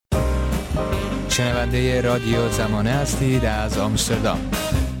شنونده رادیو زمانه هستید از آمستردام.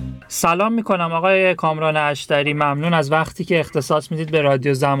 سلام میکنم آقای کامران اشتری، ممنون از وقتی که اختصاص میدید به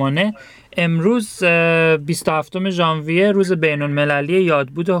رادیو زمانه. امروز 27 ژانویه روز بین المللی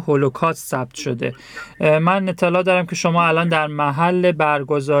یادبود هولوکاست ثبت شده. من اطلاع دارم که شما الان در محل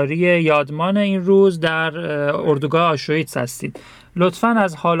برگزاری یادمان این روز در اردوگاه آشویتس هستید. لطفاً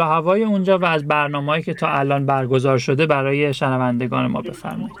از حال و هوای اونجا و از برنامه‌ای که تا الان برگزار شده برای شنوندگان ما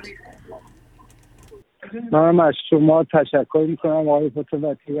بفرمایید. من از شما تشکر میکنم آقای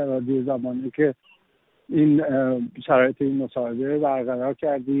توسط و رادیو زمانه که این شرایط این مصاحبه برقرار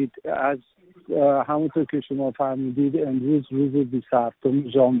کردید. از همونطور که شما فرمودید امروز روز 27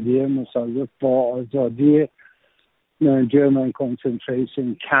 ژانویه مصادف با آزادی جرمن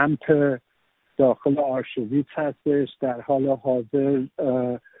کنسنتریشن کمپ داخل آشویتس هستش. در حال حاضر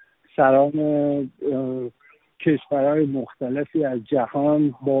سران کشورهای مختلفی از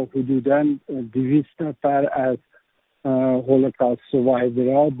جهان با حدوداً 200 نفر از هولوکاست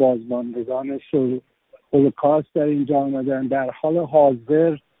سروایورها، بازماندگان هولوکاست در اینجا آمدن. در حال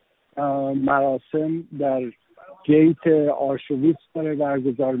حاضر مراسم در گیت آشویتس داره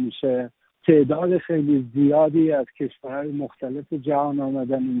برگزار میشه. تعداد خیلی زیادی از کشورهای مختلف جهان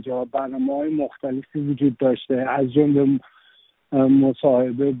آمدن اینجا. برنامه‌های مختلفی وجود داشته، از جمله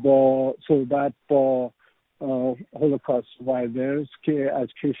مصاحبه با صحبت با هولوکاست سروایورز که از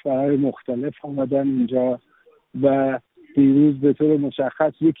کشورهای مختلف آمدن اینجا و دیروز به طور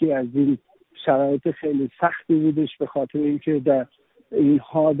مشخص یکی از این شرایط خیلی سختی بودش به خاطر اینکه در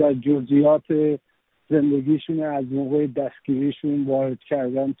اینها در جزئیات زندگیشون از موقع دستگیریشون وارد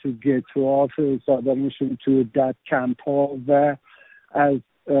کردن تو گتوها، فرستادنشون تو دد کمپ ها و از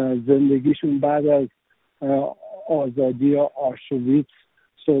زندگیشون بعد از آزادی آشویتس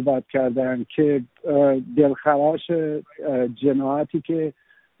صحبت کردن که دلخراش جنایتی که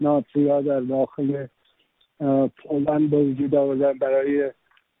نازی‌ها در داخل پولند به وجود آوردن برای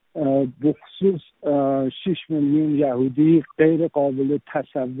بخصوص 6 میلیون یهودی غیر قابل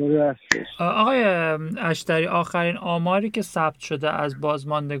تصور است. آقای اشتری، آخرین آماری که ثبت شده از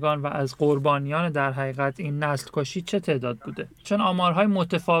بازماندگان و از قربانیان در حقیقت این نسل کشی چه تعداد بوده؟ چون آمارهای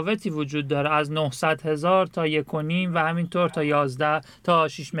متفاوتی وجود داره، از 900,000 تا 1.5 و همینطور تا 11 تا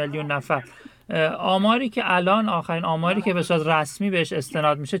 6 میلیون نفر. آماری که الان آخرین آماری که به صورت رسمی بهش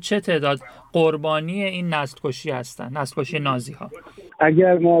استناد میشه چه تعداد قربانی این نسل کشی هستن، نسل کشی نازی ها؟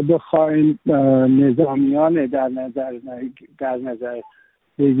 اگر ما بخوایم نظامیان در نظر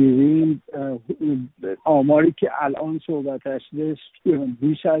بگیریم، آماری که الان صحبتش داشت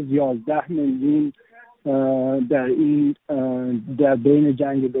بیش از 11 میلیون در بین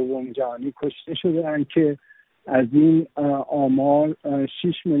جنگ دوم جهانی کشته شدن که از این آمار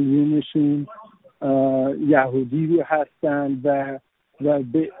 6 میلیونشون یهودی هستند و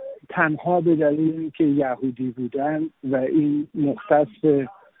تنها به دلیل اینکه یهودی بودن و این مختص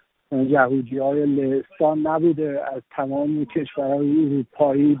یهودی‌های لهستان نبوده، از تمام کشورهای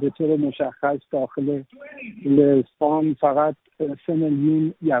اروپایی به طور مشخص داخل لهستان فقط 3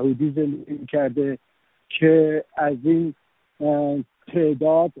 میلیون یهودی زندگی کرده که از این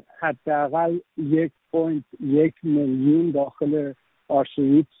تعداد حداقل 1.1 میلیون داخل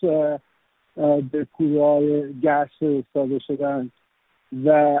آشویتس به کوره‌های گس فرستاده شدن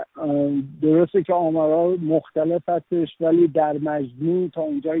و درسته که آمارها مختلف هستش ولی در مجموع تا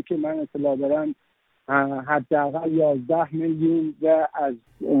اونجایی که من اطلاع دارم حداقل 11 میلیون و از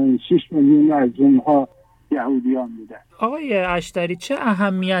 6 میلیون از اونها یهودیان بودن. آقای اشتری، چه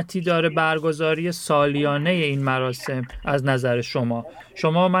اهمیتی داره برگزاری سالیانه این مراسم از نظر شما؟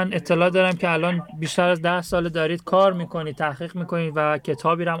 من اطلاع دارم که الان بیشتر از 10 سال دارید کار میکنید، تحقیق میکنید و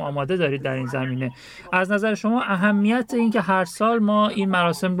کتابی هم آماده دارید در این زمینه. از نظر شما اهمیت این که هر سال ما این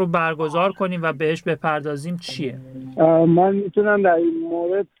مراسم رو برگزار کنیم و بهش بپردازیم چیه؟ من میتونم در این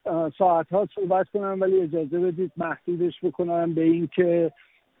مورد ساعتها صحبت کنم ولی اجازه بدید محدودش بکنم به این که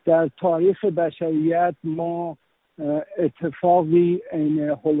در تاریخ بشریت ما اتفاقی عین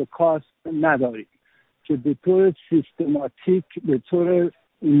هولوکاست نداریم که به طور سیستماتیک، به طور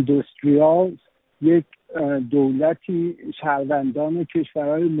ایندوستریال یک دولتی شهروندان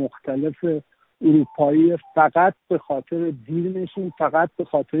کشورهای مختلف اروپایی فقط به خاطر دینشون، فقط به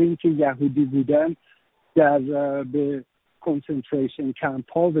خاطر اینکه یهودی بودن به کنسنتریشن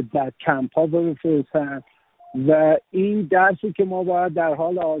کمپ ها و دد کمپ ها بفرستن. و این درسی که ما باید در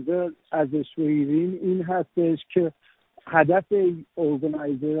حال حاضر ازش بگیریم این هستش که هدف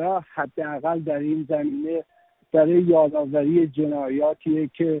ارگانایزرها حداقل در این زمینه برای یادآوری جنایاتیه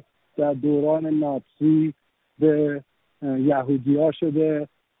که در دوران نازی به یهودی‌ها شده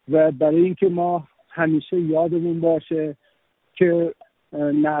و برای اینکه ما همیشه یادمون باشه که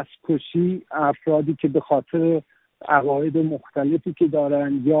نسل کشی افرادی که به خاطر عقاید مختلفی که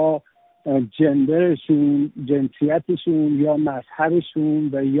دارن یا جندرشون، جنسیتشون یا مذهبشون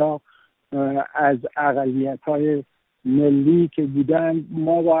و یا از اقلیت‌های ملی که بودن،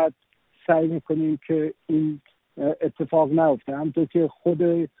 ما باید سعی میکنیم که این اتفاق نیفته. همونطور که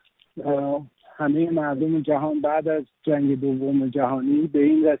خود همه مردم جهان بعد از جنگ دوم جهانی به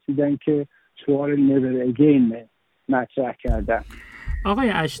این رسیدن که شعار never again مطرح کردن. آقای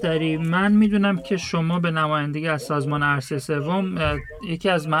اشتری، من میدونم که شما به نمایندگی از سازمان عرصه سوم یکی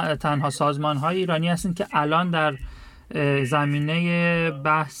از تنها سازمان‌های ایرانی هستین که الان در زمینه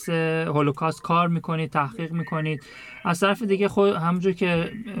بحث هولوکاست کار میکنید، تحقیق میکنید. از طرف دیگه خود همونجور که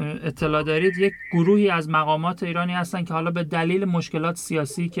اطلاع دارید یک گروهی از مقامات ایرانی هستن که حالا به دلیل مشکلات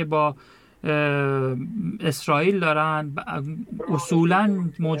سیاسی که با اسرائیل دارن اصولاً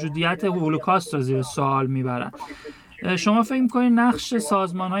موجودیت هولوکاست رو زیر سوال میبرن. شما فکر می‌کنید نقش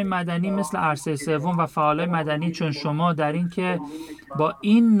سازمان‌های مدنی مثل عرصه سوم و فعالای مدنی چون شما در این که با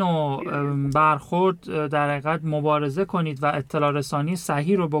این نوع برخورد در حقیقت مبارزه کنید و اطلاع رسانی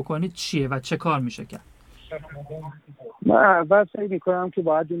صحیح رو بکنید چیه و چه کار میشه کرد؟ من اول فکر می‌کنم که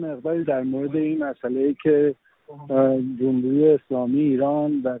باید این مقداری در مورد این مسئله‌ای که جمهوری اسلامی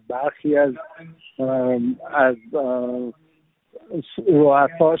ایران و برخی از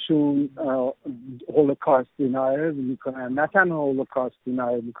رؤساشون هولوکاست دینایر میکنن، نه تنها هولوکاست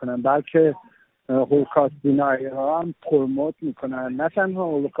دینایر میکنن بلکه هولوکاست دینایر هم پروموت میکنن، نه تنها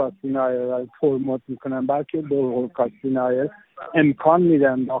هولوکاست دینایر پروموت میکنن بلکه به هولوکاست دینایر امکان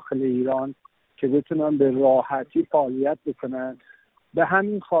میدن داخل ایران که بتونن به راحتی فعالیت بکنن. به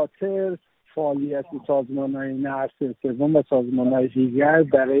همین خاطر فعالیت سازمان‌های عرصه سوم و سازمان‌های دیگر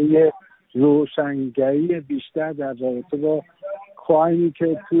برای روشنگری بیشتر در رابطه با کرایمی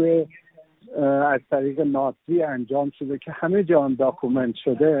که توی از طریق نازی انجام شده که همه جان داکومنت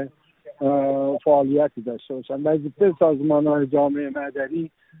شده فعالیتی داشته باشن. وظیفه سازمان‌های جامعه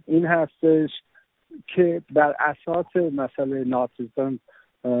مدنی این هستش که بر اساس مسئله ناتیزم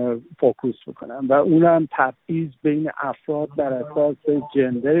فوکوس بکنن و اونم تبعیض بین افراد بر اساس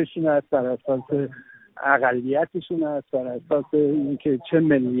جندرشون است، بر اساس اقلیتشون است، بر اساس اینکه چه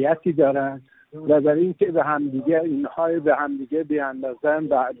ملیتی دارن و برای اینکه به همدیگه اینهای به همدیگه بیاندازن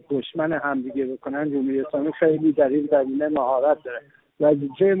و دشمن همدیگه بکنن. جمهوری اسلامی خیلی در این زمینه مهارت داره.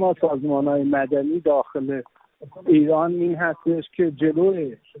 وظیفه ما سازمان‌های مدنی داخل ایران این هستش که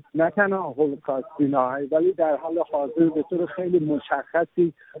جلوی نه تنها هولوکاست بینایی ولی در حال حاضر به طور خیلی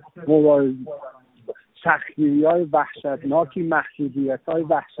مشخصی سختگیری‌های وحشتناکی، محدودیت‌های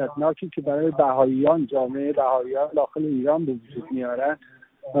وحشتناکی که برای بهائیان، جامعه بهائیان داخل ایران به وجود میارن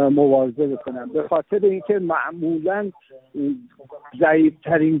مبارزه بکنن. به خاطر اینکه معمولاً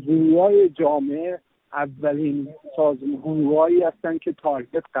ضعیف‌ترین گروه‌های جامعه اولین گروه‌هایی هستن که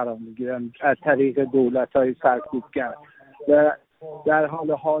تارگت قرار میگیرن از طریق دولت‌های سرکوبگر و در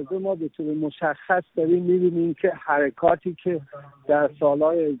حال حاضر ما به طور مشخص داریم می‌بینیم که حرکاتی که در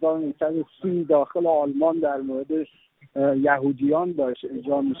سال‌های 1930 داخل آلمان در مورد یهودیان داشت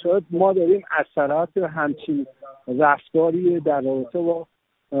انجام می‌شد، ما داریم اثرات همچین رفتاری در رابطه با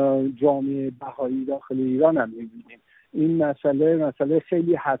جامعه بهایی داخل ایران هم می‌بینیم. این مسئله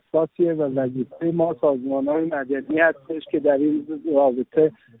خیلی حساسیه و وظیفه ما سازمان‌های مدنی هستش که در این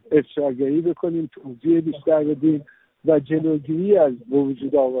رابطه افشاگری بکنیم، توضیح بیشتر بدیم و جلوگیری از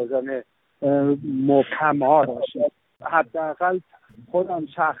وجود آوردن مبهم‌ها باشیم. حداقل خودم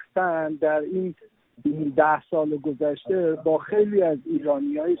شخصا در این 10 سال گذشته با خیلی از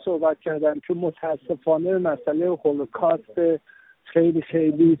ایرانیایی صحبت کردم که متاسفانه مسئله هولوکاست خیلی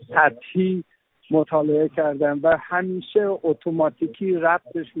خیلی سطحی مطالعه کردن و همیشه اتوماتیکی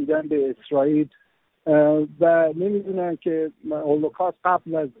ربطش میدن به اسرائیل و نمیدونن که هولوکاست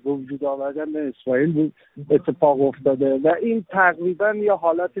قبل از وجود آوردن به اسرائیل بود اتفاق افتاده و این تقریبا یا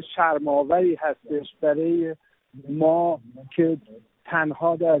حالت شرم‌آوری هستش برای ما که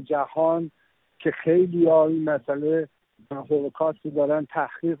تنها در جهان که خیلی ها این مسئله هولوکاست دارن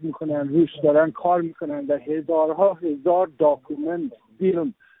تحقیق میکنن، روش دارن کار میکنن و هزارها هزار داکومنت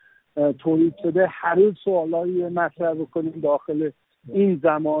فیلم تولید شده. هر روز سوالایی مطرح بکنیم داخل این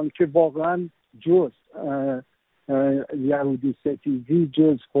زمان که واقعا جز یهودی ستیزی،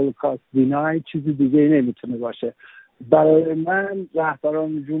 جز هولوکاست دینای چیزی دیگه نمیتونه باشه. برای من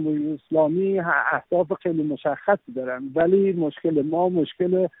رهبران جمهوری اسلامی اهداف خیلی مشخصی دارن ولی مشکل ما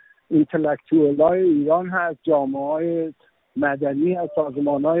مشکل اینتלקچوالای ایران هست، جامعه‌های مدنی از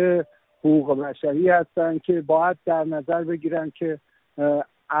سازمان‌های حقوق بشری هستن که باید در نظر بگیرن که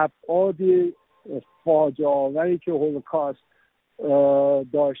ابعاد فاجعه‌آوری که هولوکاست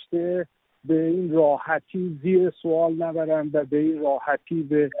داشته به این راحتی زیر سوال نبرن و به این راحتی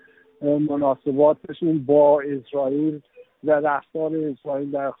به مناسباتشون با اسرائیل و رفتار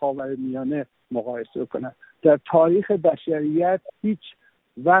اسرائیل در خاورمیانه مقایسه کنن. در تاریخ بشریت هیچ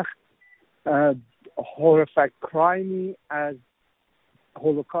وقت هورفیک کرایمی از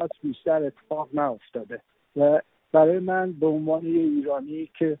هولوکاست بیشتر اتفاق نیفتاده و برای من به عنوان یه ایرانی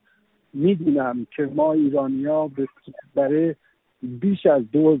که میدونم که ما ایرانی‌ها برای بیش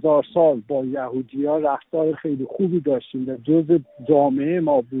از 2000 سال با یهودی‌ها رفتار خیلی خوبی داشتیم و جزء جامعه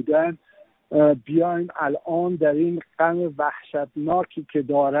ما بودن، بیایم الان در این غم وحشتناکی که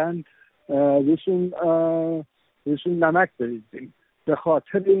دارن روشون نمک بریزیم، به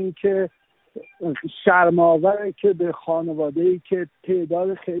خاطر اینکه شرم‌آوره که به خانواده‌ای که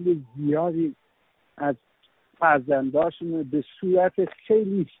تعداد خیلی زیادی از فرزنداشون به صورت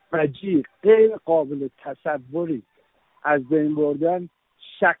خیلی فجیع غیر قابل تصوری از بین بردن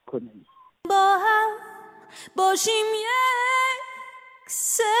شک کنیم. با هم باشیم یک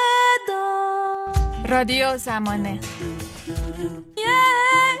صدا، رادیو زمانه، یک